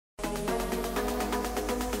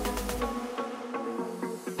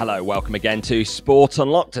Hello, welcome again to Sport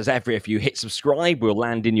Unlocked. As ever, if you hit subscribe, we'll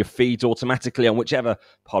land in your feeds automatically on whichever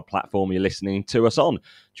pod platform you're listening to us on.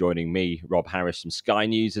 Joining me, Rob Harris from Sky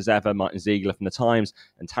News as ever, Martin Ziegler from The Times,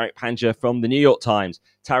 and Tarek Panja from The New York Times.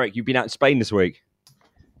 Tarek, you've been out in Spain this week.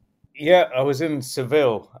 Yeah, I was in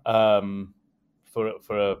Seville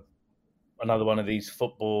for another one of these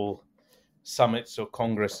football summits or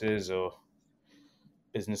congresses or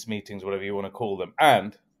business meetings, whatever you want to call them.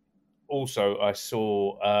 And also I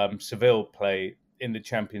saw Seville play in the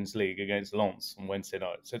Champions League against Lens on Wednesday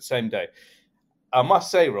night. So it's the same day. I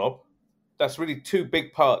must say, Rob, that's really two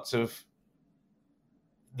big parts of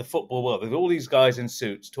the football world. There's all these guys in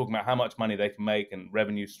suits talking about how much money they can make and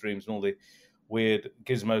revenue streams and all the weird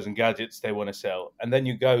gizmos and gadgets they want to sell. And then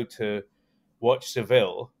you go to watch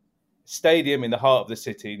Seville, stadium in the heart of the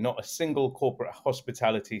city, not a single corporate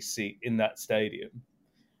hospitality seat in that stadium,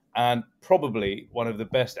 and probably one of the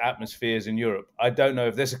best atmospheres in Europe. I don't know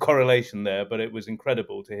if there's a correlation there, but it was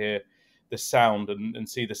incredible to hear the sound and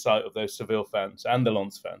see the sight of those Seville fans and the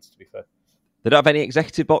Lens fans, to be fair. They don't have any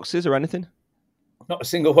executive boxes or anything? Not a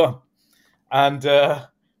single one. And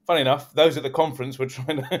funny enough, those at the conference were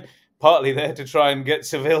trying to partly there to try and get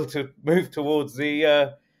Seville to move towards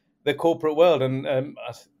the corporate world. And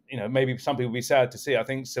maybe some people will be sad to see. I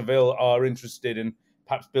think Seville are interested in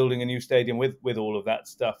perhaps building a new stadium with all of that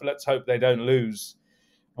stuff. Let's hope they don't lose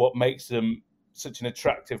what makes them such an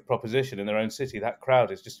attractive proposition in their own city. That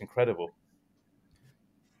crowd is just incredible.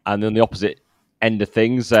 And then the opposite end of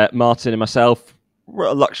things, Martin and myself were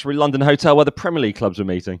at a luxury London hotel where the Premier League clubs were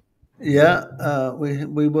meeting. Yeah,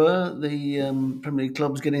 we were. The Premier League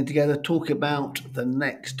clubs getting together, talk about the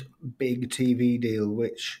next big TV deal,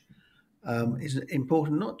 which is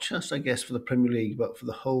important not just, I guess, for the Premier League, but for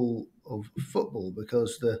the whole of football,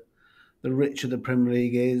 because the richer the Premier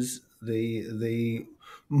League is, the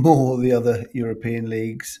more the other European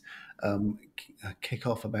leagues kick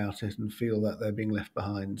off about it and feel that they're being left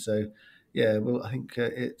behind. So, yeah, well, I think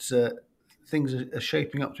it's things are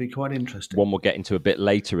shaping up to be quite interesting. One we'll get into a bit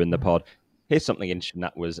later in the pod. Here's something interesting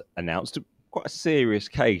that was announced. Quite a serious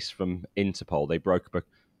case from Interpol. They broke up a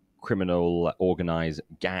criminal organised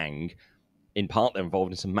gang. In part, they're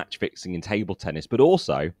involved in some match fixing in table tennis, but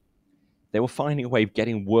also they were finding a way of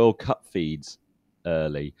getting World Cup feeds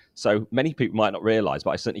early. So many people might not realise,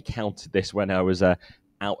 but I certainly counted this when I was out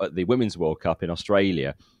at the Women's World Cup in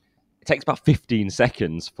Australia. It takes about 15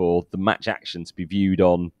 seconds for the match action to be viewed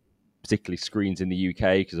on particularly screens in the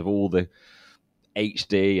UK because of all the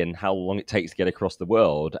HD and how long it takes to get across the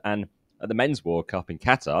world. And at the Men's World Cup in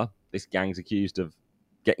Qatar, this gang's accused of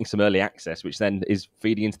getting some early access, which then is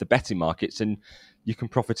feeding into the betting markets, and you can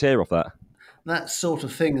profiteer off that. That sort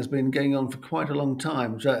of thing has been going on for quite a long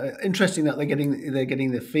time. So interesting that they're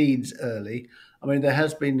getting the feeds early. I mean, there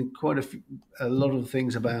has been quite a lot of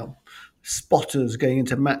things about spotters going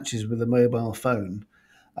into matches with a mobile phone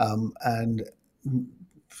and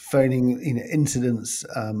phoning incidents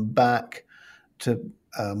back to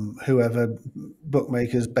whoever,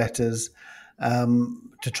 bookmakers, bettors,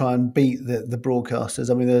 to try and beat the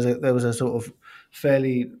broadcasters. I mean, there was a sort of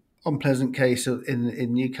fairly unpleasant case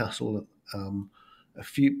in Newcastle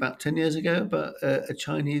about 10 years ago, but a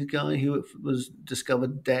Chinese guy who was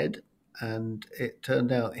discovered dead, and it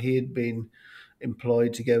turned out he had been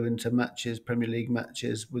employed to go into matches, Premier League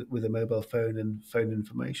matches, with a mobile phone and phone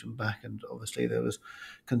information back, and obviously there was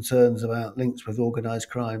concerns about links with organised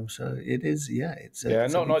crime. So it is, it's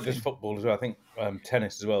not just football as well. I think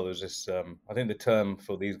tennis as well. There's this. I think the term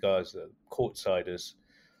for these guys are courtsiders,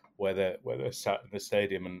 where they're sat in the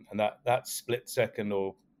stadium, and that split second,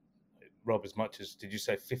 or Rob, as much as did you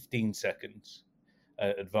say 15 seconds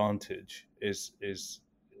advantage is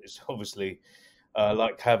obviously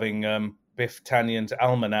like having Biff Tannion's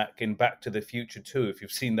almanac in Back to the Future 2. If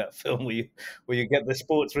you've seen that film where you get the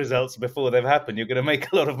sports results before they've happened, you're going to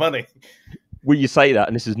make a lot of money. Well, you say that,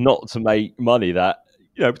 and this is not to make money, that,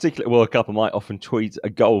 particularly at World Cup, I might often tweet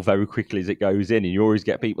a goal very quickly as it goes in, and you always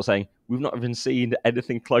get people saying, we've not even seen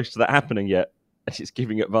anything close to that happening yet. And it's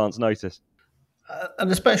giving advance notice.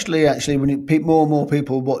 And especially, actually, when more and more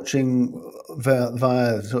people watching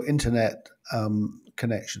via sort of internet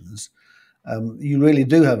connections, you really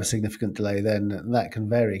do have a significant delay then, and that can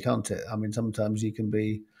vary, can't it? I mean, sometimes you can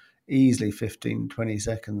be easily 15, 20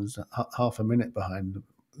 seconds, half a minute behind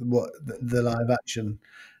what the live action.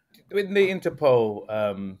 In the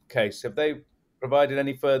Interpol case, have they provided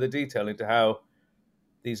any further detail into how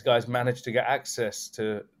these guys managed to get access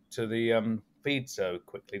to the feed so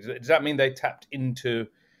quickly? Does that mean they tapped into,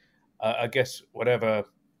 I guess, whatever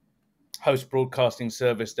host broadcasting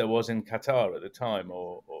service there was in Qatar at the time,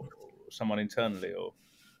 or someone internally, or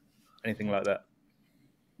anything like that?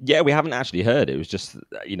 Yeah, we haven't actually heard. It was just,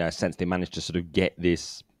 a sense they managed to sort of get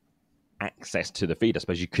this access to the feed. I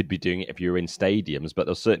suppose you could be doing it if you were in stadiums, but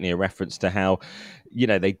there's certainly a reference to how,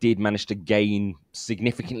 they did manage to gain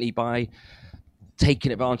significantly by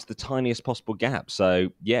taking advantage of the tiniest possible gap. So,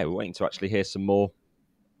 yeah, we're waiting to actually hear some more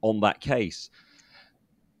on that case.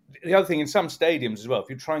 The other thing, in some stadiums as well, if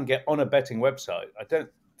you try and get on a betting website, I don't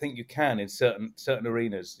think you can in certain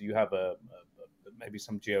arenas. You have maybe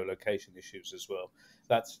some geolocation issues as well.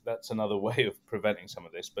 That's another way of preventing some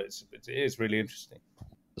of this, but it is really interesting.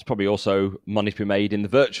 There's probably also money to be made in the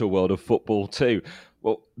virtual world of football too.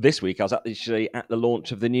 Well, this week I was actually at the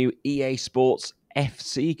launch of the new EA Sports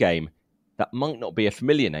FC game. That might not be a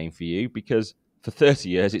familiar name for you because for 30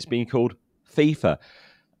 years it's been called FIFA.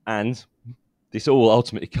 And this all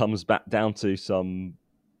ultimately comes back down to some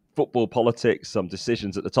football politics, some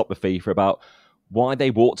decisions at the top of FIFA about why they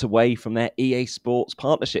walked away from their EA Sports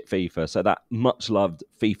partnership FIFA. So that much-loved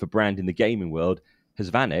FIFA brand in the gaming world has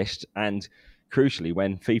vanished. And crucially,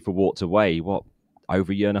 when FIFA walked away,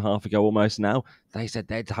 over a year and a half ago almost now, they said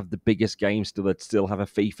they'd have the biggest game, they'd still have a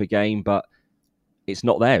FIFA game, but it's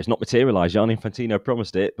not there. It's not materialised. Gianni Infantino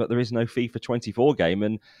promised it, but there is no FIFA 24 game,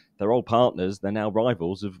 and their old partners, they're now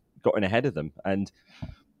rivals, have gotten ahead of them. And,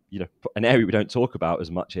 an area we don't talk about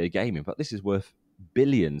as much here, gaming, but this is worth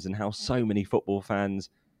billions, and how so many football fans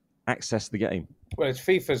access the game. Well, it's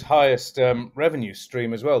FIFA's highest revenue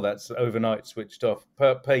stream as well. That's overnight switched off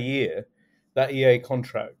per year. That EA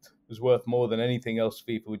contract was worth more than anything else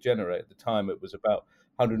FIFA would generate. At the time, it was about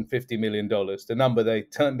 $150 million. The number they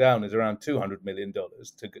turned down is around $200 million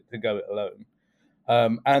to go it alone.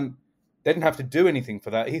 And they didn't have to do anything for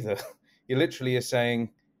that either. You literally are saying,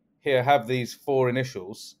 here, have these 4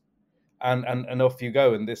 initials, and off you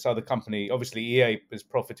go. And this other company, obviously EA has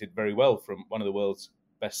profited very well from one of the world's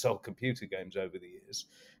best-sold computer games over the years.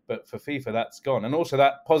 But for FIFA, that's gone. And also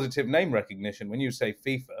that positive name recognition. When you say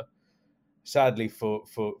FIFA, sadly for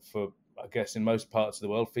I guess in most parts of the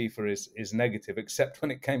world, FIFA is negative, except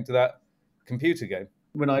when it came to that computer game.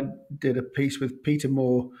 When I did a piece with Peter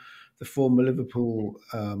Moore, the former Liverpool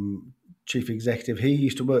chief executive, he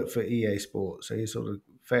used to work for EA Sports, so he's sort of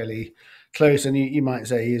fairly close, and you might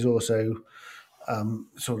say he's also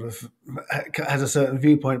sort of has a certain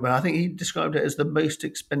viewpoint, but I think he described it as the most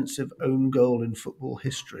expensive own goal in football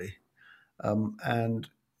history. And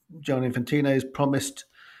Gianni Infantino has promised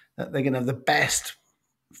that they're going to have the best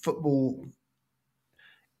football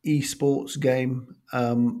esports game,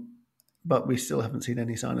 but we still haven't seen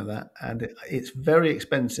any sign of that. And it's very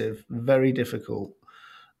expensive, very difficult,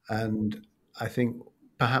 and I think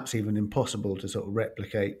perhaps even impossible to sort of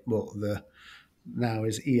replicate what the now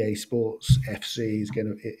is EA Sports FC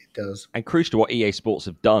it does. And crucial to what EA Sports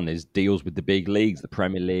have done is deals with the big leagues, the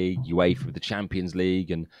Premier League, UEFA with the Champions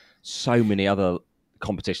League, and so many other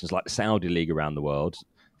competitions like the Saudi League around the world,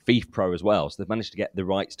 FIFA Pro as well. So they've managed to get the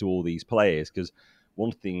rights to all these players, because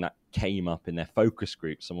one thing that came up in their focus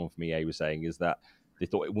group, someone from EA was saying, is that they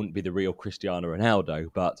thought it wouldn't be the real Cristiano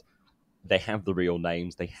Ronaldo, but they have the real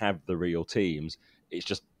names, they have the real teams. It's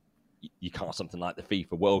just you can't something like the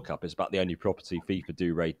FIFA World Cup. It's about the only property FIFA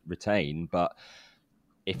do retain. But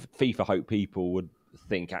if FIFA hoped people would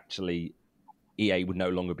think actually EA would no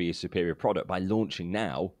longer be a superior product, by launching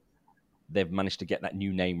now, they've managed to get that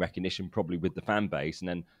new name recognition probably with the fan base. And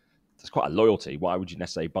then there's quite a loyalty. Why would you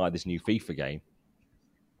necessarily buy this new FIFA game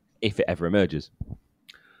if it ever emerges?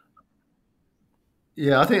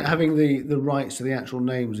 Yeah, I think having the rights to the actual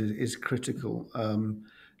names is critical.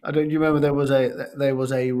 Do you remember there was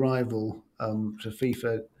a rival to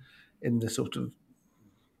FIFA in the sort of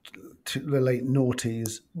the late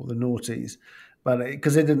noughties or the noughties, but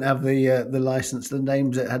because they didn't have the license, the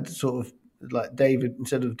names, it had sort of like David,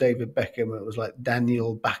 instead of David Beckham, it was like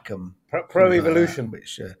Daniel Beckham. Pro Evolution,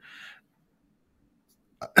 which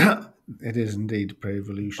it is indeed Pro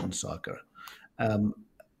Evolution Soccer, and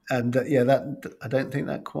that I don't think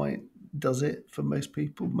that quite does it for most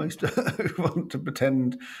people. Most want to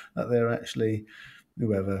pretend that they're actually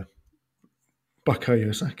whoever,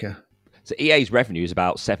 Bukayo Saka. So EA's revenue is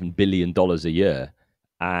about $7 billion a year,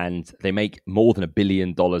 and they make more than $1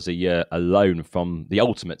 billion a year alone from the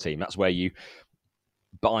Ultimate Team. That's where you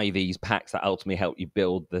buy these packs that ultimately help you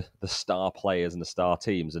build the star players and the star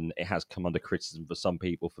teams. And it has come under criticism for some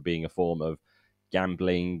people for being a form of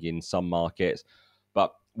gambling in some markets.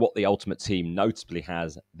 But what the Ultimate Team notably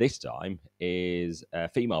has this time is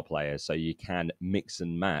female players. So you can mix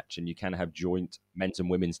and match, and you can have joint men's and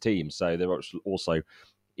women's teams. So they're also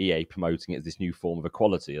EA promoting it as this new form of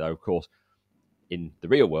equality. Though, of course, in the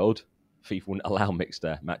real world, FIFA wouldn't allow mixed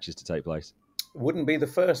matches to take place. Wouldn't be the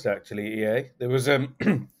first, actually, EA. There was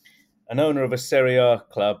an owner of a Serie A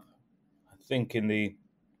club, I think in the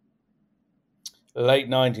late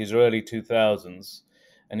 90s or early 2000s,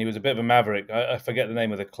 and he was a bit of a maverick. I forget the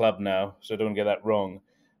name of the club now, so I don't get that wrong.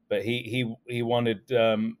 But he wanted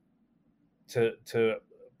to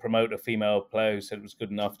promote a female player who said it was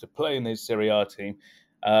good enough to play in his Serie A team,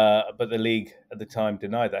 but the league at the time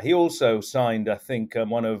denied that. He also signed, I think,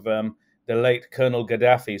 one of the late Colonel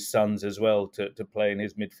Gaddafi's sons as well to play in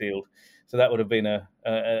his midfield. So that would have been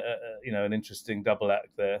an interesting double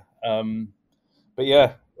act there. But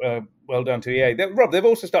yeah, well done to EA. Rob, they've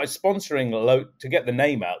also started sponsoring to get the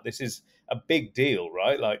name out. This is a big deal,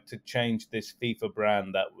 right? Like to change this FIFA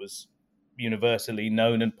brand that was universally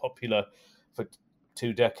known and popular for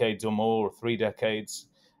 2 decades or more, or 3 decades.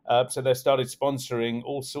 So they started sponsoring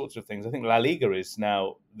all sorts of things. I think La Liga is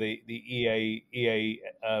now the EA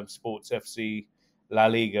Sports FC La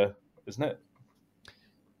Liga, isn't it?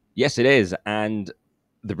 Yes, it is. And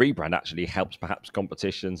the rebrand actually helps perhaps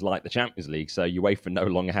competitions like the Champions League. So UEFA no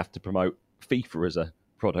longer have to promote FIFA as a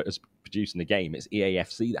product, as producing the game. It's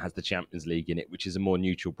EAFC that has the Champions League in it, which is a more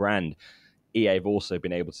neutral brand. EA have also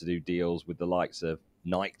been able to do deals with the likes of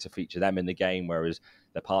Nike to feature them in the game, whereas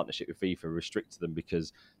their partnership with FIFA restricts them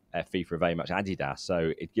because FIFA are very much Adidas.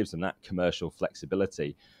 So it gives them that commercial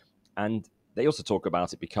flexibility. And they also talk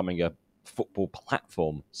about it becoming a football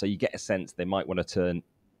platform. So you get a sense they might want to turn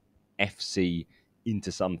FC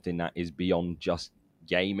into something that is beyond just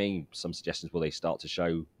gaming. Some suggestions will they start to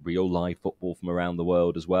show real live football from around the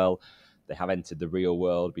world as well. They have entered the real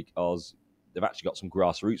world because they've actually got some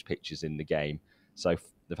grassroots pitches in the game. So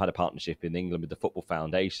they've had a partnership in England with the Football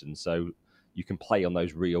Foundation. So you can play on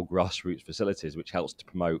those real grassroots facilities, which helps to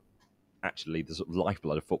promote actually the sort of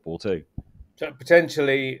lifeblood of football too. So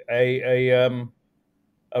potentially a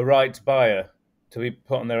rights buyer to be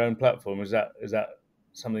put on their own platform. Is that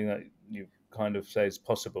something that you kind of say is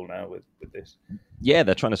possible now with this? Yeah,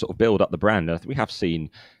 they're trying to sort of build up the brand. We have seen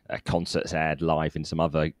concerts aired live in some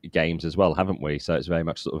other games as well, haven't we? So it's very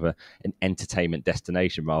much sort of an entertainment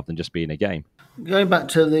destination rather than just being a game. Going back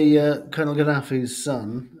to the Colonel Gaddafi's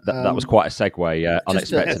son. That was quite a segue,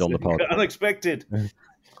 unexpected on the pod. Unexpected.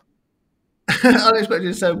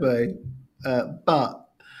 Unexpected segue. But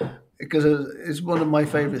because it's one of my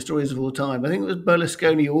favourite stories of all time. I think it was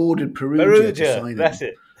Berlusconi ordered Perugia to sign him. That's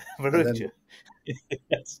it. Perugia.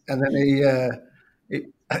 And then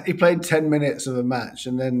he played 10 minutes of a match,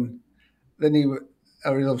 and then he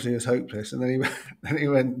obviously was hopeless, and then he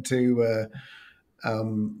went to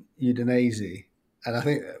Udinese, and I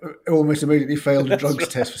think almost immediately failed a drugs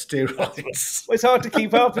test for steroids. Well, it's hard to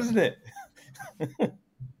keep up, isn't it?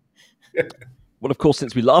 Well, of course,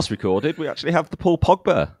 since we last recorded, we actually have the Paul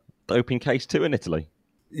Pogba doping case too in Italy.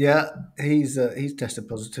 Yeah, he's tested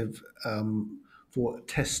positive for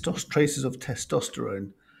traces of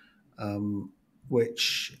testosterone,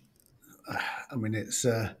 which, I mean, he's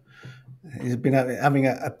been having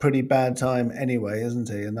a pretty bad time anyway, isn't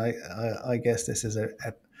he? And I guess this is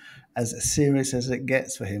as serious as it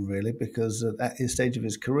gets for him, really, because at his stage of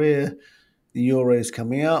his career, the Euro is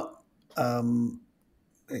coming up.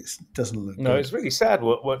 It doesn't look good. No, it's really sad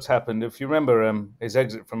what's happened. If you remember, his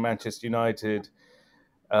exit from Manchester United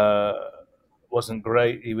wasn't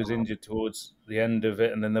great. He was injured towards the end of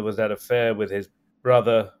it, and then there was that affair with his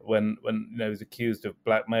brother when he was accused of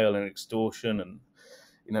blackmail and extortion, and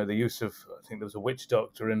the use of, I think there was a witch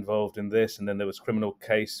doctor involved in this, and then there was criminal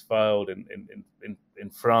case filed in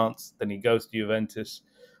France. Then he goes to Juventus,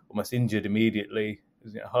 almost injured immediately.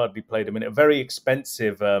 Hardly played a minute. A very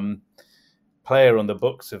expensive player on the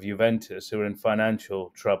books of Juventus, who are in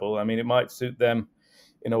financial trouble. I mean, it might suit them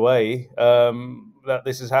in a way that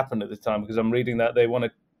this has happened at this time, because I'm reading that they want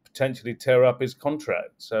to potentially tear up his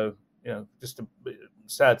contract. So, just a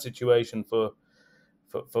sad situation for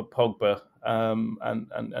Pogba,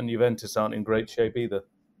 and Juventus aren't in great shape either.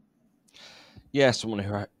 Yeah, someone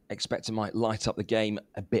who I expected might light up the game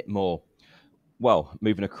a bit more. Well,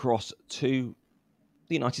 moving across to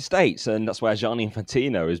the United States, and that's where Gianni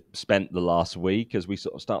Infantino has spent the last week as we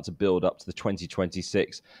sort of start to build up to the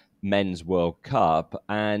 2026 Men's World Cup,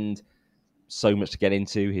 and so much to get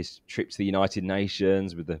into. His trip to the United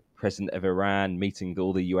Nations with the president of Iran, meeting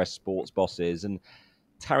all the US sports bosses, and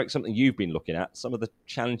Tarek, something you've been looking at, some of the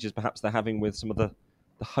challenges perhaps they're having with some of the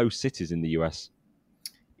host cities in the US.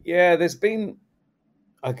 Yeah, there's been,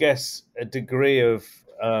 I guess, a degree of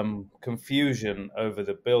confusion over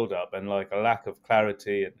the build-up and like a lack of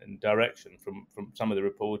clarity and direction from some of the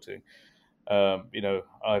reporting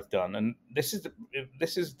I've done. And this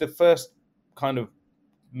is the first kind of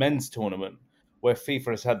men's tournament where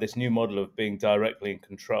FIFA has had this new model of being directly in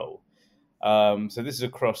control. So this is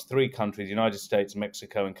across 3 countries: United States,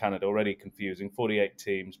 Mexico, and Canada. Already confusing. 48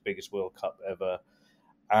 teams, biggest World Cup ever,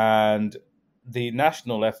 and the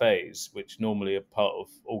national FAs, which normally are part of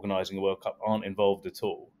organising a World Cup, aren't involved at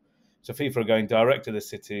all. So FIFA are going direct to the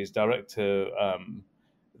cities, direct to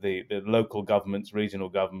the local governments, regional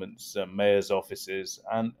governments, mayors' offices,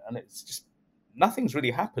 and it's just nothing's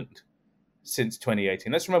really happened since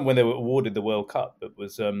 2018. Let's remember when they were awarded the World Cup. It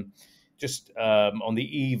was just on the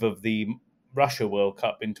eve of the Russia World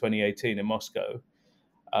Cup in 2018 in Moscow,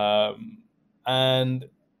 and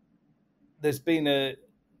there's been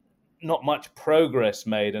not much progress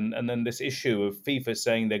made, and then this issue of FIFA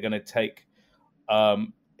saying they're going to take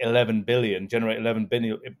 11 billion, generate 11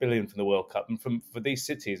 billion from the World Cup, and for these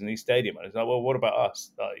cities and these stadium owners, like, well, what about us?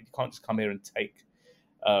 You can't just come here and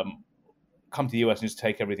come to the US and just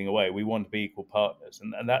take everything away. We want to be equal partners,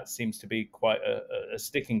 and that seems to be quite a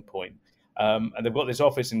sticking point. And they've got this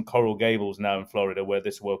office in Coral Gables now in Florida where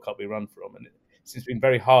this World Cup will be run from, and it seems to be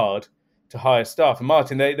very hard to hire staff. And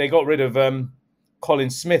Martin, they got rid of Colin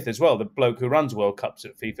Smith as well, the bloke who runs World Cups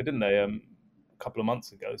at FIFA, didn't they, a couple of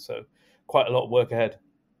months ago? So quite a lot of work ahead.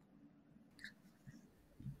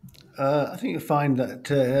 I think you'll find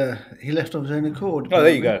that he left of his own accord. Oh,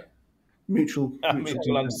 there you go. Mutual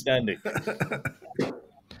understanding.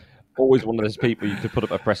 Always one of those people you could put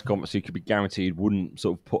up a press conference, you could be guaranteed wouldn't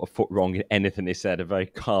sort of put a foot wrong in anything they said. A very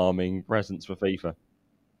calming presence for FIFA.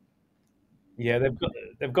 Yeah,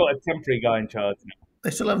 they've got a temporary guy in charge now. They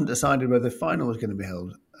still haven't decided whether the final is going to be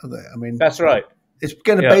held, have they? I mean, that's right. It's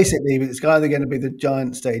going to basically, it's either going to be the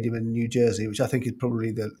Giant Stadium in New Jersey, which I think is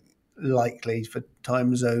probably the likely for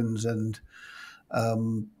time zones, and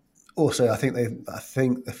also I think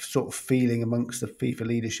the sort of feeling amongst the FIFA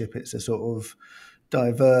leadership, it's a sort of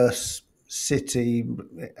diverse city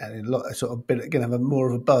and a lot sort of going to have more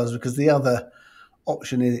of a buzz, because the other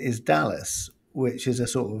option is Dallas, which is a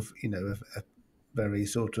sort of a very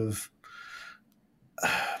sort of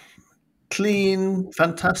clean,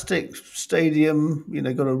 fantastic stadium.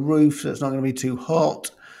 Got a roof, so it's not going to be too hot,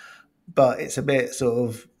 but it's a bit sort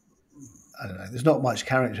of, I don't know. There's not much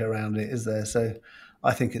character around it, is there? So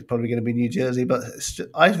I think it's probably going to be New Jersey, but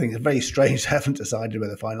I think it's very strange they haven't decided where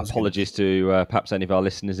the finals. Apologies to perhaps any of our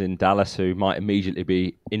listeners in Dallas who might immediately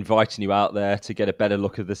be inviting you out there to get a better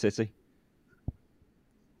look of the city.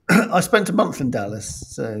 I spent a month in Dallas,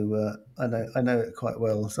 so I know it quite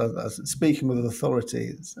well. So speaking with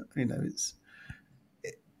authority, you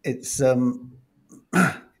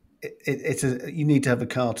need to have a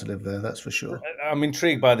car to live there. That's for sure. I'm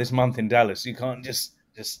intrigued by this month in Dallas. You can't just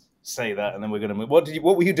say that and then we're going to move. What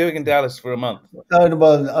were you doing in Dallas for a month? Oh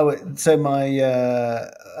well, so I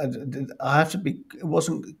have to be. It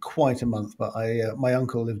wasn't quite a month, but my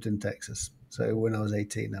uncle lived in Texas. So when I was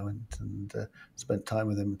 18, I went and spent time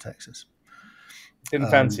with him in Texas.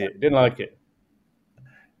 Didn't fancy it. Didn't like it.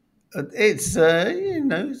 It's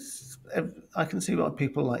I can see why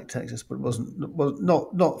people like Texas, but it wasn't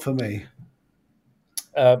not for me.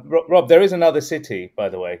 Rob, there is another city, by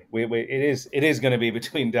the way. It is going to be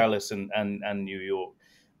between Dallas and New York,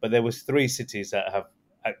 but there was 3 cities that have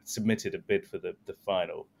submitted a bid for the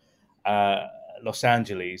final. Los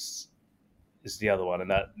Angeles is the other one,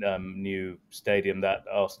 and that new stadium that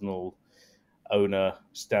Arsenal owner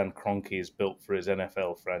Stan Kroenke has built for his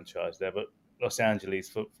NFL franchise there. But Los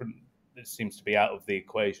Angeles it seems to be out of the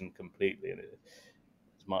equation completely. And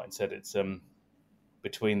as Martin said, it's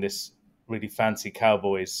between this really fancy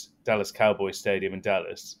Dallas Cowboys stadium in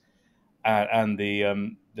Dallas and the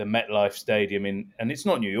MetLife Stadium and it's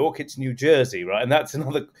not New York, it's New Jersey, right? And that's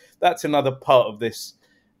another part of this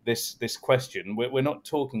question. We're not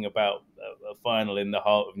talking about a final in the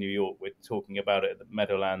heart of New York. We're talking about it at the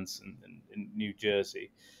Meadowlands in New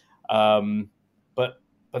Jersey. But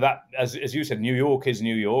that, as you said, New York is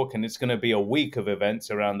New York, and it's going to be a week of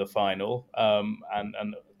events around the final. And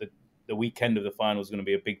the weekend of the final is going to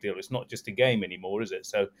be a big deal. It's not just a game anymore, is it?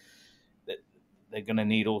 So they're going to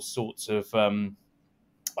need all sorts of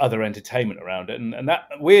other entertainment around it. And that,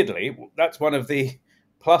 weirdly, that's one of the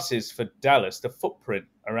pluses for Dallas. The footprint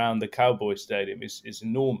around the Cowboy Stadium is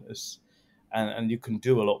enormous, and you can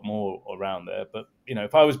do a lot more around there. But,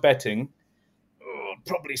 if I was betting, I'd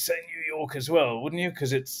probably say New York as well, wouldn't you?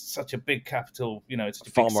 Because it's such a big capital, it's such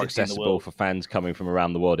a far big more city accessible for fans coming from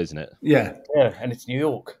around the world, isn't it? Yeah, and it's New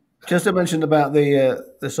York. Just to mention about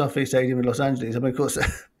the Sophie Stadium in Los Angeles, I mean, of course,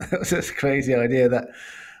 that was this crazy idea that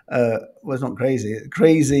was not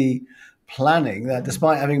crazy planning, that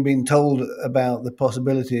despite having been told about the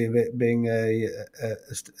possibility of it being a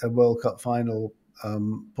World Cup final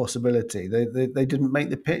possibility. They didn't make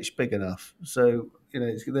the pitch big enough. So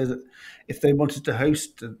if they wanted to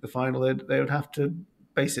host the final, they would have to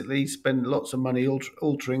basically spend lots of money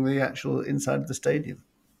altering the actual inside of the stadium.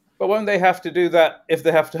 But won't they have to do that if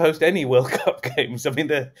they have to host any World Cup games? I mean,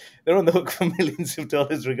 they're on the hook for millions of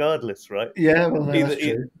dollars regardless, right? Yeah, well, no, that's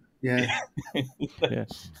true. Yeah. Yeah.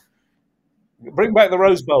 Bring back the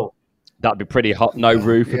Rose Bowl. That'd be pretty hot. No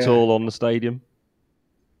roof at all on the stadium.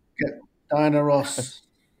 Get Diana Ross.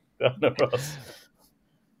 Diana Ross.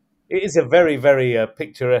 It is a very, very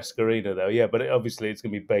picturesque arena, though. Yeah, but obviously it's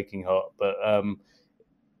going to be baking hot. But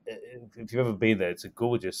if you've ever been there, it's a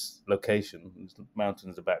gorgeous location. There's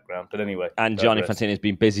mountains in the background. But anyway. And Gianni Infantino has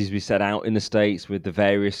been busy, as we said, out in the States with the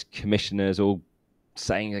various commissioners all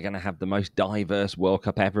saying they're going to have the most diverse World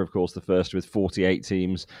Cup ever. Of course, the first with 48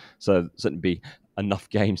 teams. So certainly be enough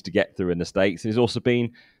games to get through in the States. And he's also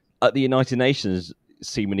been at the United Nations,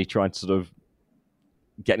 seemingly trying to sort of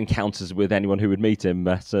get encounters with anyone who would meet him,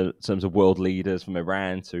 in terms of world leaders from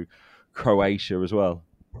Iran to Croatia as well.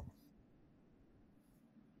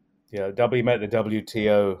 Yeah, we met the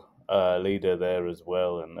WTO leader there as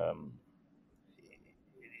well, and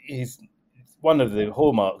he's one of the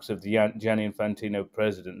hallmarks of the Gianni Infantino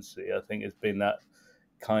presidency. I think has been that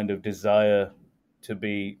kind of desire to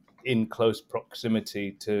be in close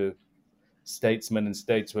proximity to statesmen and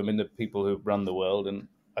stateswomen, the people who run the world. And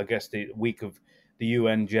I guess the week of the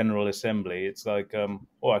UN General Assembly, it's like,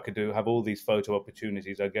 I could have all these photo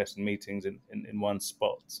opportunities, I guess, and meetings in one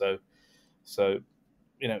spot. So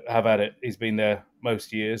have at it. He's been there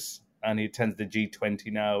most years, and he attends the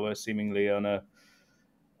G20 now, seemingly on a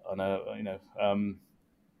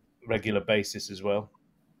regular basis as well.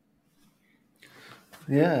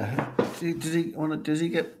 Yeah. Does he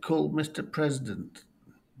get called Mr. President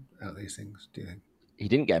at these things, do you think? He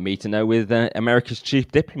didn't get a meeting, though, with America's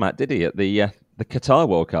chief diplomat, did he, at the Qatar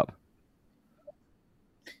World Cup?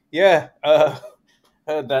 Yeah,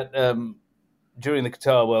 heard that during the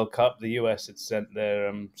Qatar World Cup, the US had sent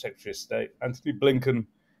their Secretary of State, Antony Blinken,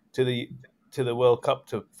 to the World Cup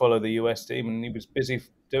to follow the US team, and he was busy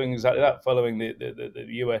doing exactly that, following the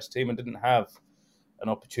US team, and didn't have an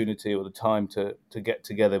opportunity or the time to get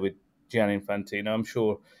together with Gianni Infantino. I'm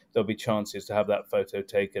sure there'll be chances to have that photo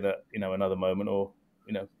taken at another moment, or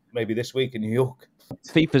maybe this week in New York.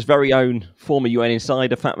 FIFA's very own former UN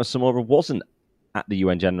insider, Fatma Samoura, wasn't at the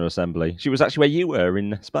UN General Assembly. She was actually where you were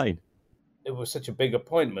in Spain. It was such a big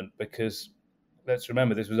appointment because, let's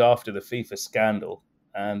remember, this was after the FIFA scandal,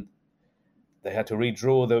 and they had to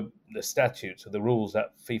redraw the statutes or the rules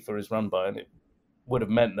that FIFA is run by, and it would have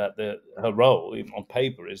meant that her role, even on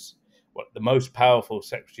paper, is the most powerful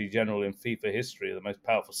Secretary General in FIFA history, or the most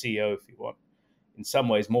powerful CEO, if you want. In some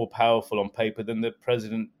ways, more powerful on paper than the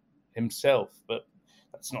president himself, but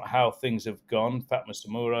that's not how things have gone. Fatma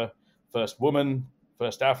Samoura, first woman,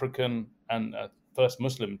 first African, and first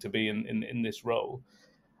Muslim to be in this role.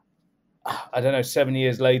 I don't know, 7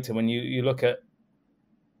 years later, when you look at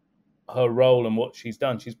her role and what she's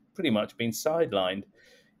done, she's pretty much been sidelined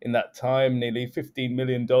in that time, nearly $15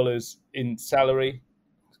 million in salary.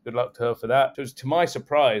 Good luck to her for that. It was to my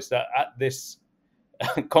surprise that at this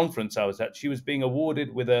conference I was at, she was being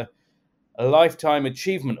awarded with a Lifetime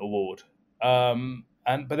Achievement Award.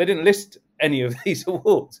 But they didn't list any of these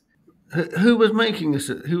awards. Who was making this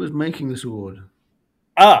award?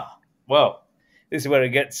 Well, this is where it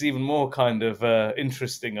gets even more kind of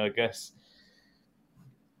interesting, I guess.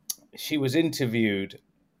 She was interviewed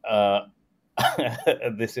at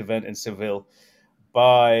this event in Seville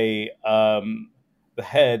by the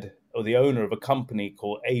head or the owner of a company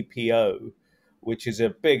called APO, which is a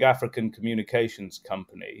big African communications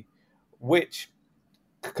company, which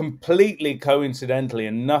completely coincidentally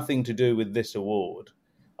and nothing to do with this award,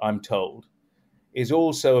 I'm told, is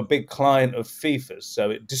also a big client of FIFA's. So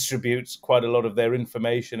it distributes quite a lot of their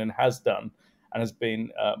information and has done, and has been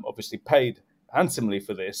obviously paid handsomely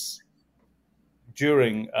for this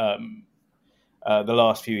during the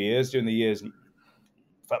last few years, during the years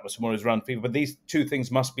Fatma Samoura's run FIFA. But these two things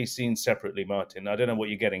must be seen separately, Martin. I don't know what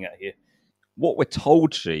you're getting at here. What we're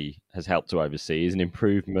told she has helped to oversee is an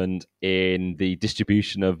improvement in the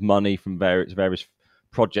distribution of money from various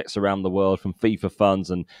projects around the world from FIFA funds,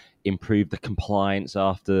 and improve the compliance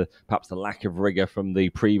after perhaps the lack of rigor from the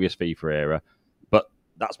previous FIFA era. But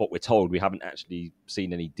that's what we're told. We haven't actually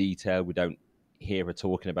seen any detail. We don't hear her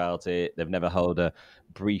talking about it. They've never held a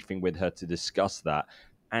briefing with her to discuss that.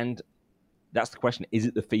 And that's the question. Is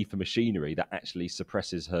it the FIFA machinery that actually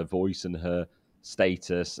suppresses her voice and her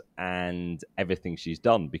status and everything she's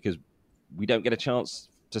done? Because we don't get a chance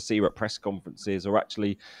to see her at press conferences or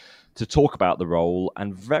actually to talk about the role,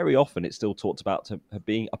 and very often it's still talked about to her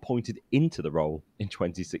being appointed into the role in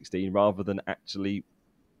 2016 rather than actually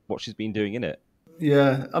what she's been doing in it.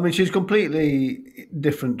 Yeah, I mean, she's completely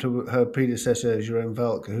different to her predecessor, Jerome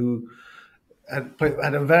Valk, who had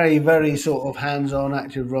a very, very sort of hands-on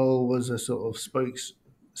active role, was a sort of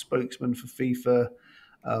spokesman for FIFA.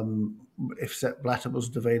 If Sepp Blatter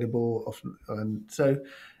was available, often, and so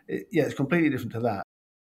it's completely different to that.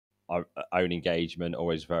 Our own engagement,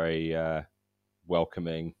 always very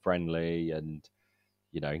welcoming, friendly, and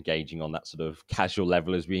engaging on that sort of casual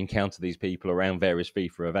level as we encounter these people around various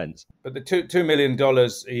FIFA events. But the $2 million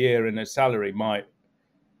a year in a salary might,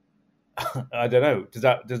 I don't know.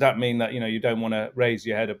 Does that mean that you don't want to raise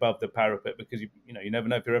your head above the parapet because you never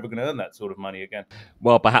know if you're ever going to earn that sort of money again?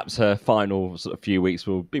 Well, perhaps her final sort of few weeks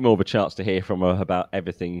will be more of a chance to hear from her about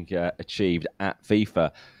everything achieved at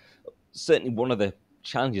FIFA. Certainly, one of the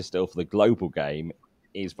challenges still for the global game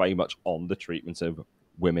is very much on the treatment of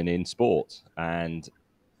women in sport, and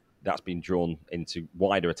that's been drawn into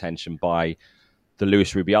wider attention by the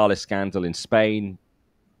Luis Rubiales scandal in Spain.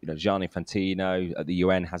 Gianni Infantino at the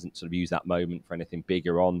UN hasn't sort of used that moment for anything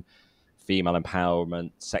bigger on female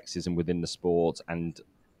empowerment, sexism within the sport, and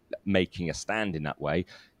making a stand in that way.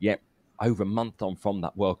 Yet, over a month on from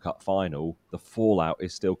that World Cup final, the fallout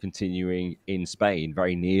is still continuing in Spain.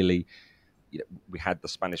 Very nearly, we had the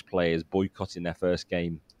Spanish players boycotting their first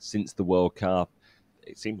game since the World Cup.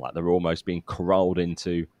 It seemed like they were almost being corralled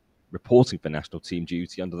into reporting for national team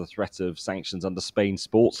duty under the threat of sanctions under Spain's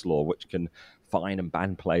sports law, which can fine and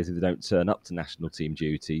ban players if they don't turn up to national team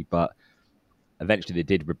duty. But eventually they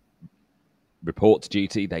did report to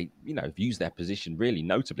duty. They, have used their position really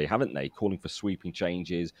notably, haven't they? Calling for sweeping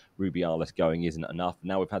changes. Rubiales going isn't enough.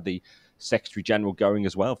 Now we've had the Secretary General going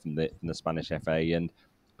as well from the Spanish FA, and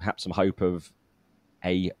perhaps some hope of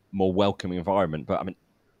a more welcoming environment. But I mean,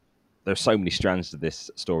 there are so many strands to this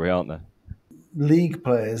story, aren't there? League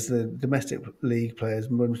players, the domestic league players,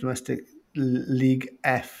 domestic League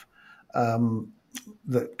F,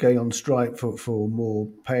 that going on strike for more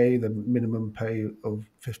pay, the minimum pay of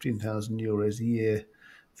 €15,000 a year,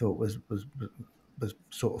 thought was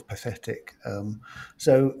sort of pathetic.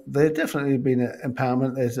 So there's definitely been an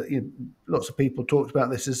empowerment. There's lots of people talked about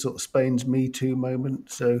this as sort of Spain's Me Too moment.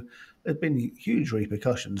 So there's been huge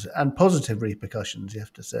repercussions and positive repercussions, you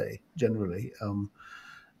have to say, generally.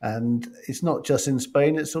 And it's not just in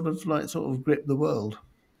Spain; it's sort of gripped the world.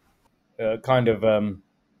 Kind of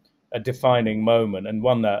a defining moment, and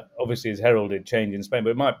one that obviously has heralded change in Spain, but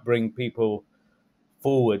it might bring people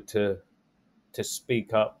forward to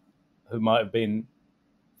speak up who might have been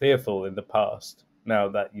fearful in the past. Now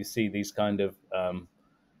that you see these kind of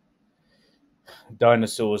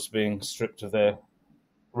dinosaurs being stripped of their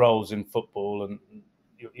roles in football, and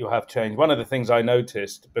you have change. One of the things I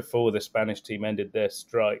noticed before the Spanish team ended their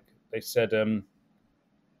strike, they said a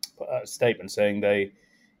statement saying they,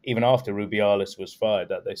 even after Rubiales was fired,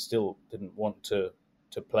 that they still didn't want to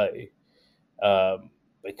play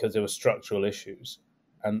because there were structural issues.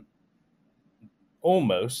 And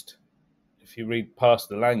almost, if you read past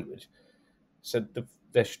the language, said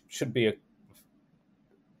there should be a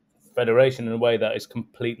federation in a way that is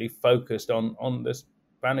completely focused on the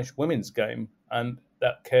Spanish women's game and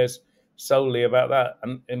that cares solely about that.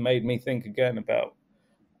 And it made me think again about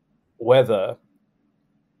whether,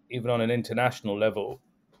 even on an international level,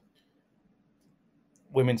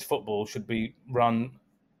 women's football should be run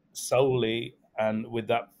solely and with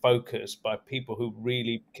that focus by people who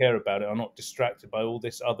really care about it, are not distracted by all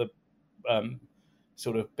this other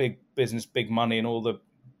sort of big business, big money, and all the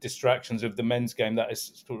distractions of the men's game that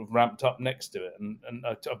is sort of ramped up next to it. And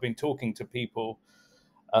I've been talking to people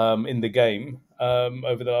in the game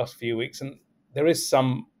over the last few weeks, and there is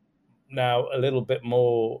some now a little bit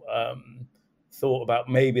more thought about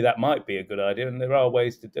maybe that might be a good idea, and there are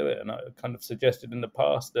ways to do it. And I kind of suggested in the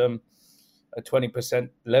past a 20%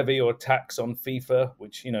 levy or tax on FIFA,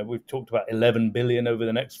 which we've talked about 11 billion over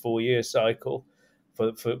the next 4-year cycle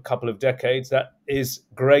for a couple of decades. That is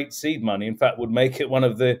great seed money. In fact, would make it one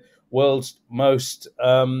of the world's most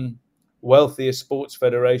wealthiest sports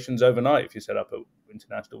federations overnight if you set up a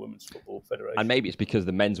International Women's Football Federation. And maybe it's because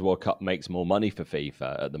the Men's World Cup makes more money for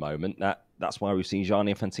FIFA at the moment. That's why we've seen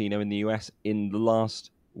Gianni Infantino in the US in the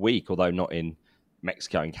last week, although not in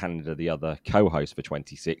Mexico and Canada, the other co-host for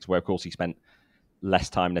 26, where, of course, he spent less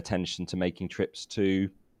time and attention to making trips to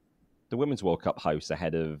the Women's World Cup hosts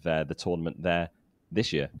ahead of the tournament there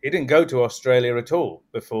this year. He didn't go to Australia at all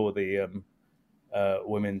before the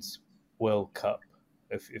Women's World Cup,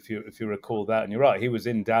 if you recall that. And you're right, he was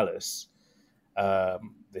in Dallas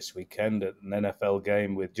this weekend at an NFL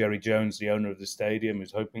game with Jerry Jones, the owner of the stadium,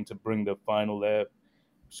 who's hoping to bring the final there.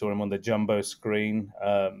 Saw him on the jumbo screen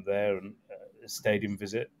there, and a stadium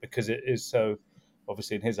visit, because it is so,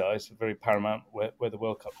 obviously in his eyes, very paramount where the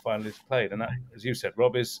World Cup final is played. And that, as you said,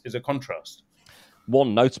 Rob, is a contrast.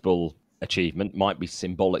 One notable achievement, might be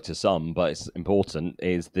symbolic to some, but it's important,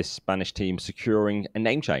 is this Spanish team securing a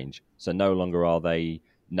name change. So no longer are they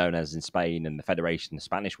known as in Spain and the Federation, the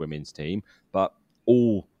Spanish women's team, but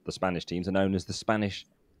all the Spanish teams are known as the Spanish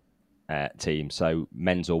team. So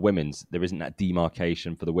men's or women's, there isn't that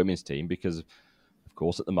demarcation for the women's team because, of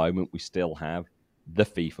course, at the moment we still have the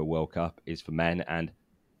FIFA World Cup is for men and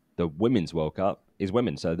the Women's World Cup is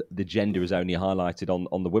women. So the gender is only highlighted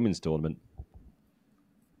on the women's tournament.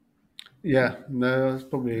 Yeah, no, that's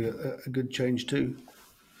probably a good change too.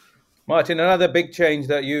 Martin, another big change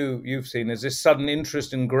that you've seen is this sudden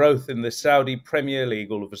interest and growth in the Saudi Premier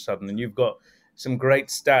League all of a sudden. And you've got some great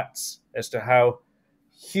stats as to how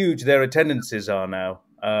huge their attendances are now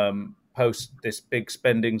post this big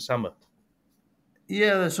spending summer.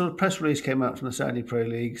 Yeah, the sort of press release came out from the Saudi Pro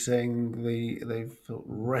League saying they've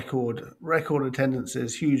record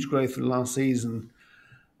attendances, huge growth in the last season.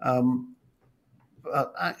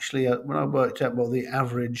 But actually, when I worked out what the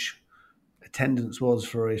average attendance was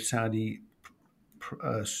for a Saudi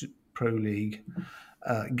Pro League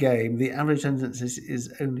game, the average attendance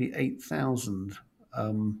is only 8,000,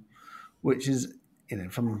 which is,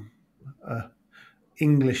 from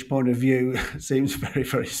English point of view, seems very,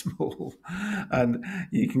 very small. And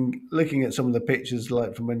you can, looking at some of the pictures,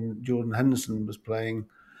 like from when Jordan Henderson was playing,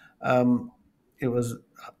 it was,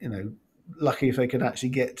 lucky if they could actually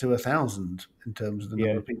get to 1,000 in terms of the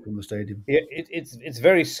number of people in the stadium. Yeah, it's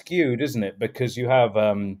very skewed, isn't it? Because you have,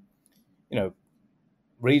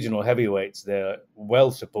 regional heavyweights there,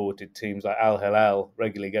 well-supported teams like Al Hilal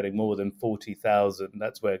regularly getting more than 40,000.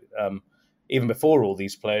 That's where, even before all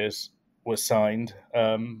these players were signed,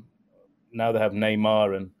 now they have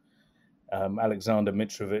Neymar and Alexander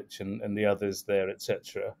Mitrovic and the others there,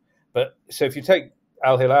 etc. But so if you take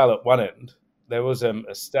Al Hilal at one end, there was a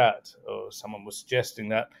stat, or someone was suggesting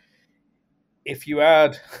that if you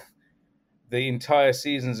add the entire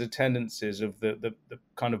season's attendances of the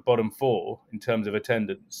kind of bottom four in terms of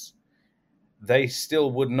attendance, they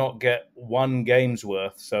still would not get one game's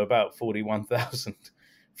worth, so about 41,000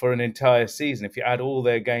 for an entire season if you add all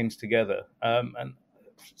their games together. And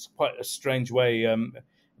it's quite a strange way,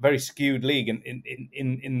 very skewed league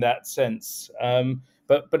in that sense.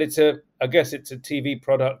 But it's I guess it's a TV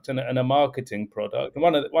product and a marketing product. And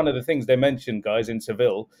one of the things they mentioned, guys, in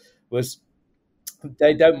Seville was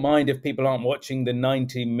they don't mind if people aren't watching the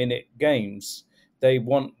 90-minute games. They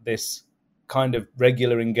want this kind of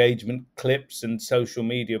regular engagement, clips and social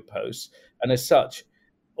media posts, and as such,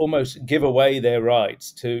 almost give away their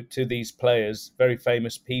rights to these players, very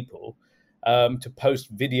famous people, to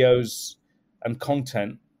post videos and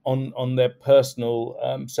content on their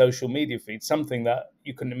personal social media feed, something that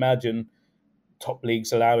you can imagine top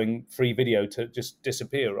leagues allowing free video to just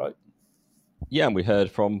disappear, right? Yeah, and we heard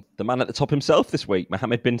from the man at the top himself this week,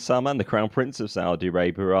 Mohammed bin Salman, the Crown Prince of Saudi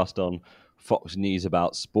Arabia, who asked on Fox News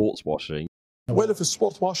about sports washing. Well, if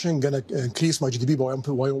sport washing going to increase my GDP by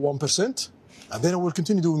 1%, and then I will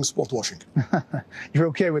continue doing sport washing. You're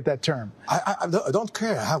okay with that term? I don't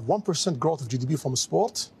care. I have 1% growth of GDP from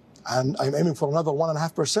sport, and I'm aiming for another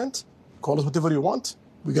 1.5%. Call it whatever you want.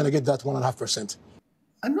 We're going to get that 1.5%.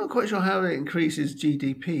 I'm not quite sure how it increases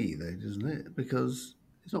GDP, though, doesn't it? Because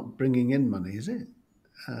it's not bringing in money, is it?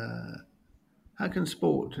 How can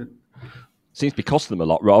sport? Seems to be costing them a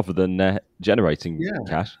lot rather than generating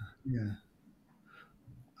cash. Yeah.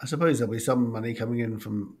 I suppose there'll be some money coming in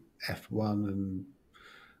from F1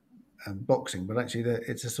 and boxing, but actually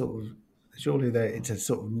it's a sort of, surely it's a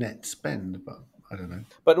sort of net spend, but I don't know.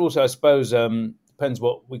 But also, I suppose, depends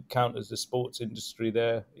what we count as the sports industry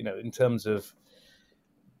there, in terms of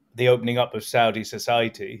the opening up of Saudi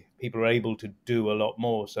society. People are able to do a lot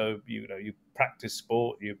more. So, you practice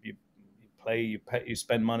sport, you play, you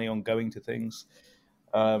spend money on going to things.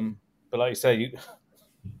 But like you say, you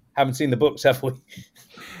haven't seen the books, have we?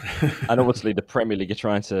 And obviously the Premier League are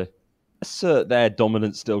trying to assert their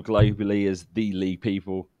dominance still globally as the league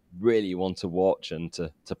people really want to watch and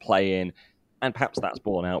to play in. And perhaps that's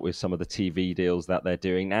borne out with some of the TV deals that they're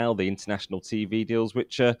doing now, the international TV deals,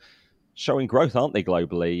 which are showing growth, aren't they,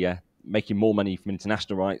 globally? Making more money from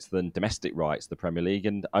international rights than domestic rights, the Premier League,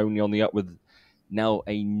 and only on the up with now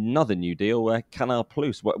another new deal, Canal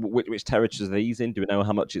Plus. Which territories are these in? Do we know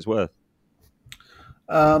how much it's worth?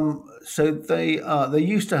 So they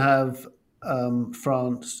used to have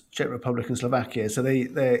France, Czech Republic, and Slovakia. So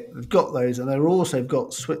they've got those, and they've also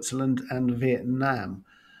got Switzerland and Vietnam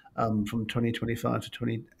from 2025 to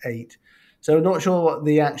 28. So I'm not sure what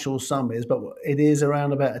the actual sum is, but it is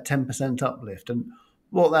around about a 10% uplift. And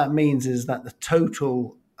what that means is that the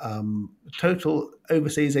total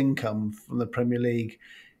overseas income from the Premier League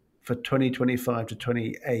for 2025 to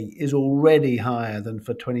 28 is already higher than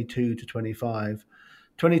for 22 to 25.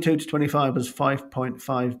 22 to 25 was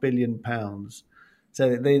 £5.5 billion.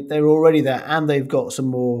 So they're already there, and they've got some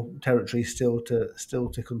more territory still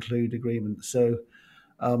to conclude agreements. So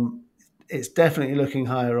it's definitely looking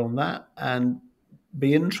higher on that, and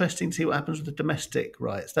be interesting to see what happens with the domestic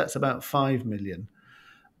rights. That's about 5 million.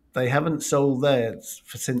 They haven't sold theirs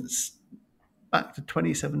since back to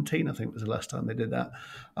 2017, I think was the last time they did that.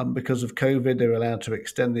 Because of COVID, they were allowed to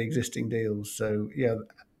extend the existing deals. So yeah,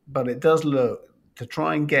 but it does look to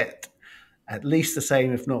try and get at least the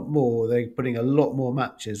same, if not more. They're putting a lot more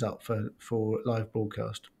matches up for live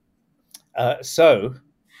broadcast. So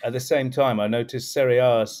at the same time, I noticed Serie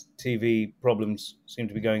A's TV problems seem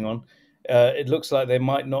to be going on. It looks like they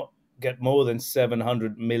might not get more than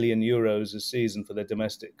 700 million euros a season for their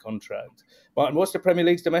domestic contract. Martin, what's the Premier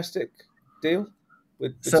League's domestic deal?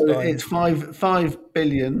 With So Sky? it's 5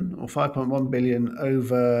 billion or 5.1 billion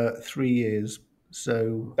over 3 years.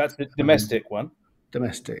 So That's the domestic one.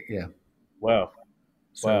 Domestic, yeah. Wow.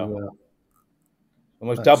 So,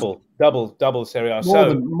 Almost double Serie A.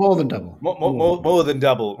 More than double. More than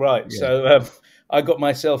double, right. Yeah. So I got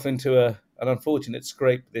myself into an unfortunate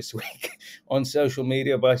scrape this week on social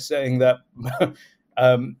media by saying that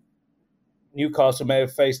Newcastle may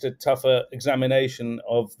have faced a tougher examination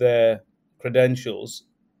of their credentials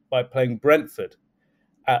by playing Brentford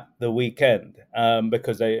at the weekend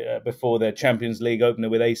because they before their Champions League opener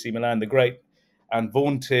with AC Milan, the great and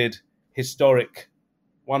vaunted, historic,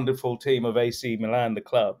 wonderful team of AC Milan, the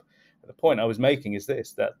club. The point I was making is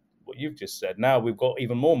this, that what you've just said, now we've got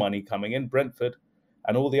even more money coming in. Brentford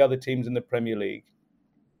and all the other teams in the Premier League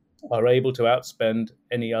are able to outspend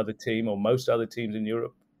any other team or most other teams in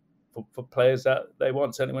Europe for players that they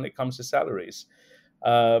want, certainly when it comes to salaries.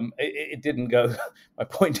 It didn't go. My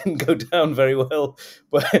point didn't go down very well,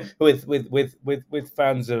 but with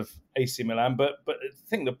fans of AC Milan. But I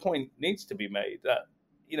think the point needs to be made that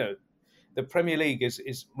the Premier League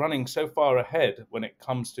is running so far ahead when it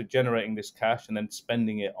comes to generating this cash and then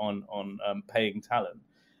spending it on paying talent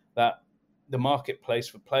that the marketplace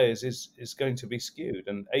for players is going to be skewed.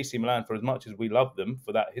 And AC Milan, for as much as we love them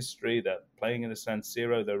for that history, that playing in the San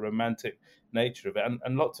Siro, the romantic nature of it,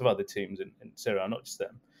 and lots of other teams in Serie A, not just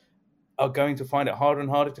them, are going to find it harder and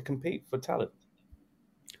harder to compete for talent.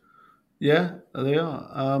 Yeah, they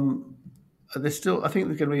are. They're still. I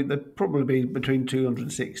think they'll probably be between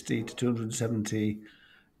 260 to 270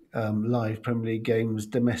 live Premier League games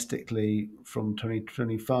domestically from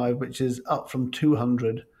 2025, which is up from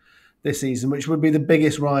 200 this season, which would be the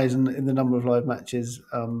biggest rise in the number of live matches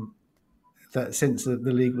that since the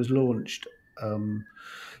league was launched.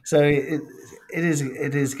 So it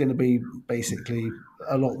is going to be basically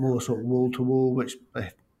a lot more sort of wall to wall, which I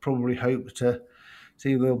probably hope to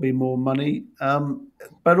see there'll be more money.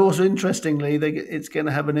 But also interestingly, it's going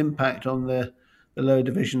to have an impact on the lower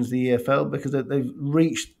divisions of the EFL because they've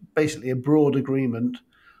reached basically a broad agreement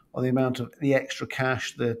on the amount of the extra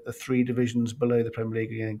cash the three divisions below the Premier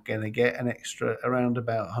League are going to get, an extra around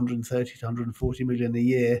about 130 to 140 million a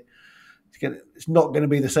year. It's not going to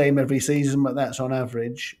be the same every season, but that's on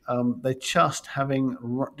average. They're just having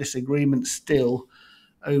disagreements still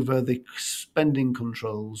over the spending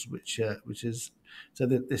controls, which is so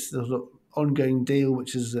that this sort of ongoing deal,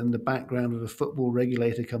 which is in the background of a football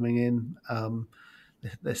regulator coming in.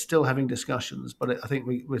 They're still having discussions, but I think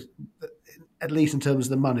we at least in terms of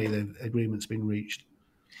the money, the agreement's been reached.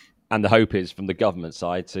 And the hope is from the government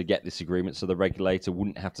side to get this agreement so the regulator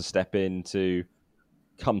wouldn't have to step in to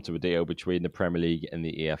come to a deal between the Premier League and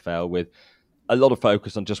the EFL, with a lot of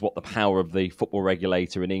focus on just what the power of the football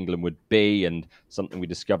regulator in England would be. And something we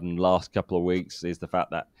discovered in the last couple of weeks is the fact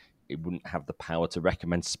that it wouldn't have the power to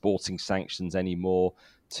recommend sporting sanctions anymore,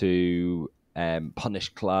 to punish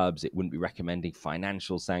clubs. It wouldn't be recommending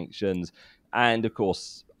financial sanctions. And of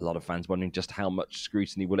course, a lot of fans wondering just how much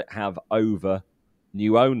scrutiny will it have over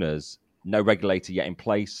new owners. No regulator yet in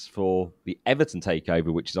place for the Everton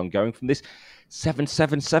takeover, which is ongoing from this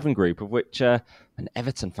 777 group, of which and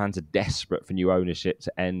Everton fans are desperate for new ownership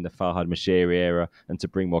to end the Farhad Moshiri era and to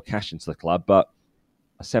bring more cash into the club. But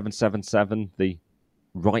a 777, the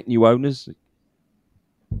right new owners?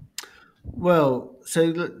 Well, so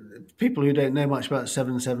look, people who don't know much about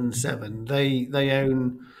 777, they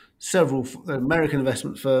own several American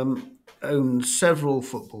investment firm own several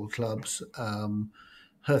football clubs.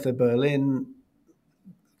 Hertha Berlin,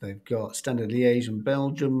 they've got Standard Liège in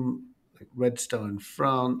Belgium, Red Star in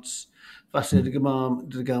France, Vasco da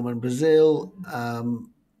Gama in Brazil,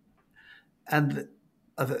 and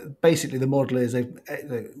basically the model is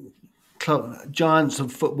giants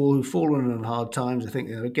of football who've fallen on hard times. I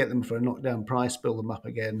think get them for a knockdown price, build them up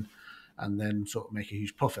again, and then sort of make a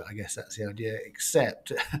huge profit. I guess that's the idea.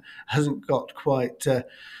 Except it hasn't got quite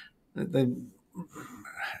that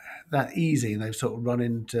easy, and they've sort of run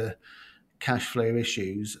into cash flow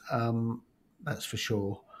issues. That's for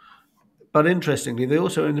sure. But interestingly, they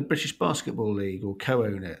also own the British Basketball League, or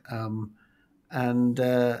co-own it.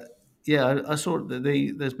 I saw that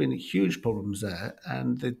there's been huge problems there,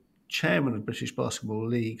 and the chairman of British Basketball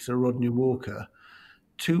League, Sir Rodney Walker,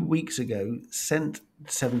 2 weeks ago sent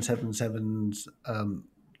 777's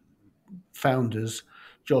founders,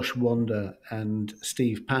 Josh Wander and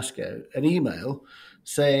Steve Pascoe, an email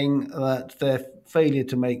saying that their failure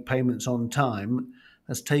to make payments on time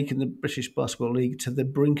has taken the British Basketball League to the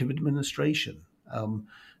brink of administration.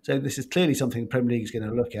 So this is clearly something the Premier League is going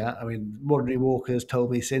to look at. I mean, Rodney Walker has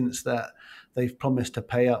told me since that they've promised to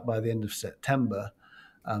pay up by the end of September,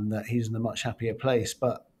 that he's in a much happier place.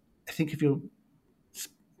 But I think if you're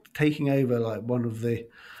taking over like one of the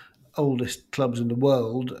oldest clubs in the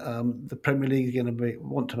world, the Premier League is going to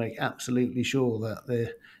want to make absolutely sure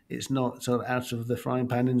that it's not sort of out of the frying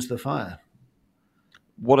pan into the fire.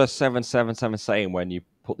 What are 777 saying when you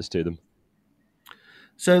put this to them?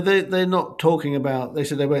 So they're not talking about. They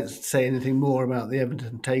said they won't say anything more about the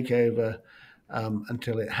Everton takeover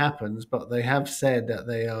until it happens. But they have said that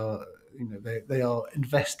they are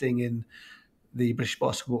investing in the British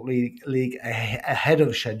Basketball League ahead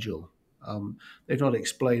of schedule. They've not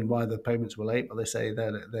explained why the payments were late, but they say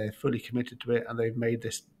that they're fully committed to it, and they've made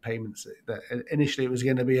this payments. That initially it was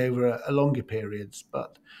going to be over a longer periods,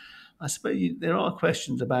 but I suppose there are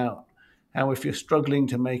questions about how, if you're struggling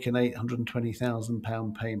to make an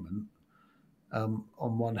 £820,000 payment,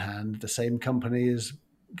 on one hand, the same company is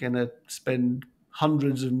going to spend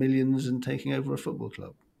hundreds of millions in taking over a football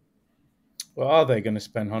club. Well, are they going to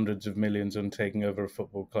spend hundreds of millions on taking over a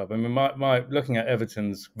football club? I mean, my looking at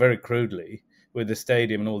Everton's very crudely, with the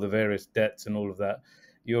stadium and all the various debts and all of that,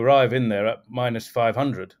 you arrive in there at minus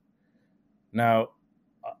 500. Now,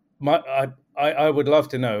 I would love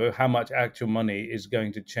to know how much actual money is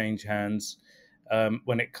going to change hands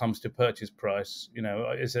when it comes to purchase price.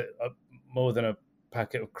 Is it more than a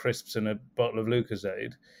packet of crisps and a bottle of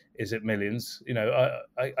Lucozade? Is it millions?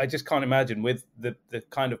 I just can't imagine, with the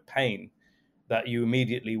kind of pain that you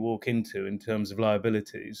immediately walk into in terms of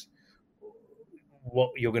liabilities,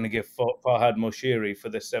 what you're going to give Farhad Moshiri for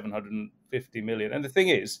the 750 million. And the thing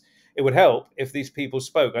is, it would help if these people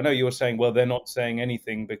spoke. I know you were saying, well, they're not saying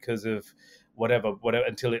anything because of whatever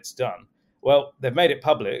until it's done. Well, they've made it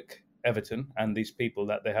public, Everton and these people,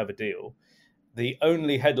 that they have a deal. The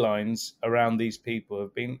only headlines around these people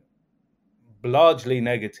have been largely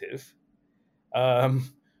negative. We've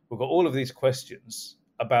got all of these questions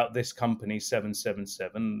about this company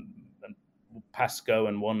 777 and Pascoe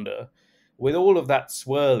and Wanda. With all of that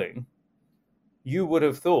swirling, you would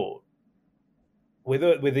have thought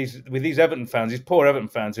with these Everton fans, these poor Everton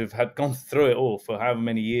fans who've had gone through it all for however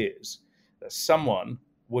many years, that someone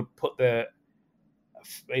would put their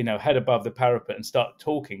head above the parapet and start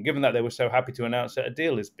talking. Given that they were so happy to announce that a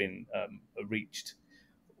deal has been reached,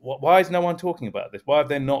 why is no one talking about this? Why have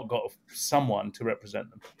they not got someone to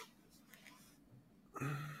represent them?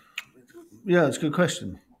 Yeah, it's a good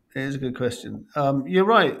question. It is a good question. You're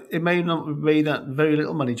right. It may not be that very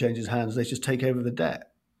little money changes hands. They just take over the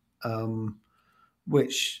debt,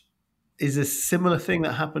 which is a similar thing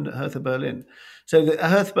that happened at Hertha Berlin. So at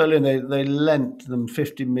Hertha Berlin, they lent them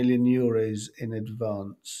 50 million euros in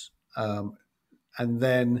advance. And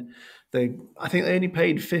then I think they only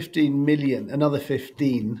paid 15 million, another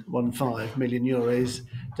 15 million euros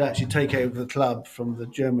to actually take over the club from the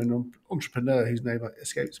German entrepreneur whose name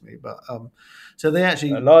escapes me. But so they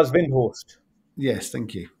actually Lars Windhorst. Yes,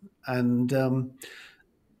 thank you. And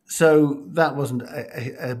so that wasn't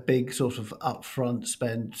a big sort of upfront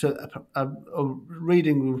spend. So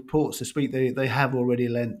reading reports this week, they have already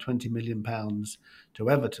lent £20 million to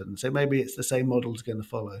Everton. So maybe it's the same model is going to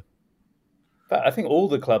follow. But I think all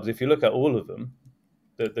the clubs, if you look at all of them,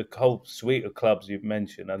 the whole suite of clubs you've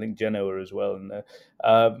mentioned, I think Genoa as well in there,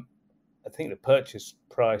 I think the purchase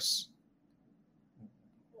price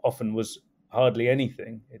often was hardly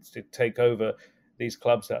anything. It's to take over these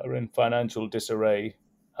clubs that are in financial disarray.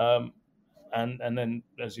 And then,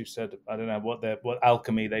 as you said, I don't know what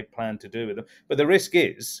alchemy they plan to do with them. But the risk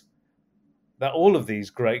is that all of these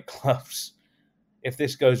great clubs, if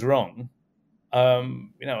this goes wrong,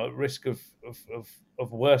 at risk of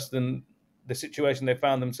worse than the situation they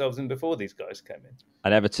found themselves in before these guys came in.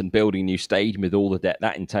 And Everton building a new stadium with all the debt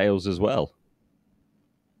that entails as well.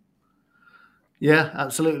 Yeah,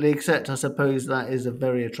 absolutely. Except I suppose that is a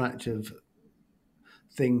very attractive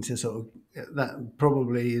thing to sort of, that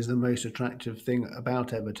probably is the most attractive thing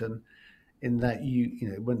about Everton, in that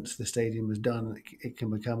once the stadium is done, it can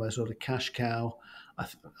become a sort of cash cow.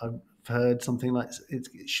 I've heard something like it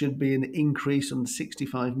should be an increase on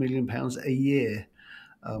 £65 million a year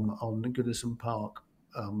on Goodison Park.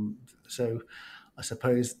 So I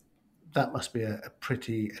suppose that must be a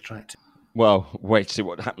pretty attractive. Well, wait to see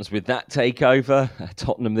what happens with that takeover.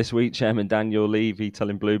 Tottenham this week, Chairman Daniel Levy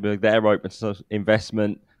telling Bloomberg they're open to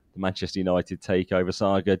investment. The Manchester United takeover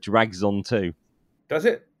saga drags on too. Does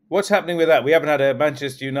it? What's happening with that? We haven't had a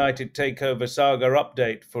Manchester United takeover saga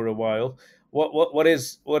update for a while. What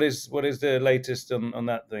is the latest on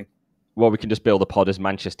that thing? Well, we can just build a pod as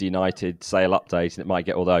Manchester United sale update, and it might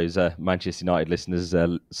get all those Manchester United listeners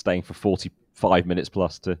staying for 45 minutes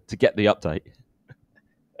plus to get the update.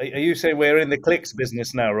 Are you saying we're in the clicks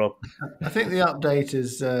business now, Rob? I think the update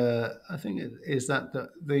is that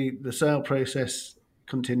the sale process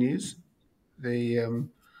continues. They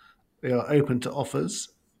are open to offers.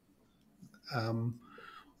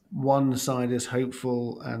 One side is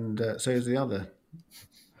hopeful, and so is the other.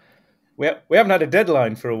 We haven't had a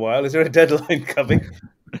deadline for a while. Is there a deadline coming?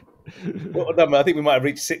 What number? I think we might have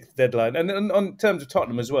reached 6th deadline. And on terms of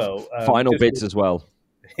Tottenham as well. Final bids as well.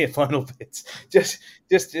 Yeah, final bits.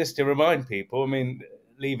 Just to remind people, I mean,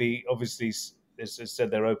 Levy obviously has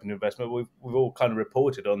said they're open to investment. We've all kind of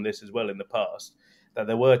reported on this as well in the past, that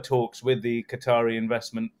there were talks with the Qatari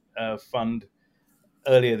investment fund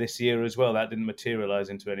earlier this year as well. That didn't materialise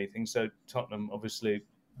into anything. So Tottenham obviously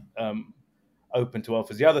open to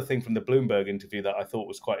offers. The other thing from the Bloomberg interview that I thought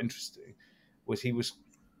was quite interesting was he was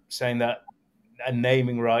saying that a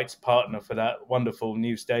naming rights partner for that wonderful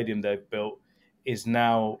new stadium they've built is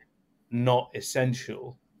now not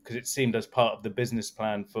essential, because it seemed as part of the business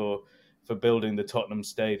plan for building the Tottenham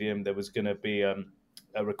Stadium, there was going to be a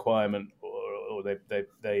requirement, or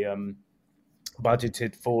they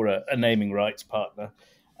budgeted for a naming rights partner,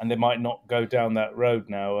 and they might not go down that road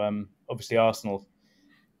now. Obviously, Arsenal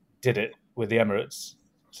did it with the Emirates,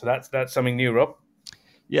 so that's something new, Rob.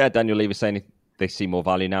 Yeah, Daniel Levy saying they see more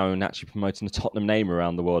value now in actually promoting the Tottenham name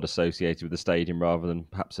around the world associated with the stadium, rather than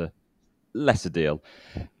perhaps a lesser deal,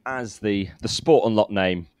 as the Sport Unlocked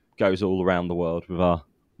name goes all around the world with our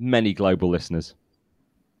many global listeners.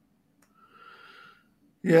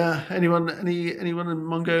 Yeah, anyone in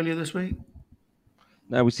Mongolia this week?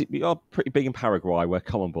 No, we are pretty big in Paraguay, where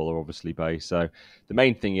Common Ball are obviously based. So the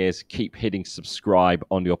main thing is keep hitting subscribe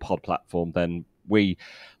on your pod platform. Then we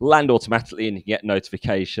land automatically and you get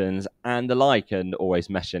notifications and the like, and always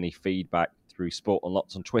message any feedback through Sport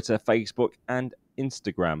Unlocked on Twitter, Facebook, and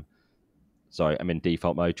Instagram. Sorry, I'm in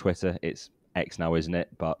default mode Twitter. It's X now, isn't it?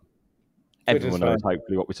 But everyone knows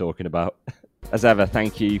hopefully what we're talking about. As ever,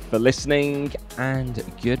 thank you for listening, and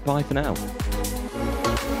goodbye for now.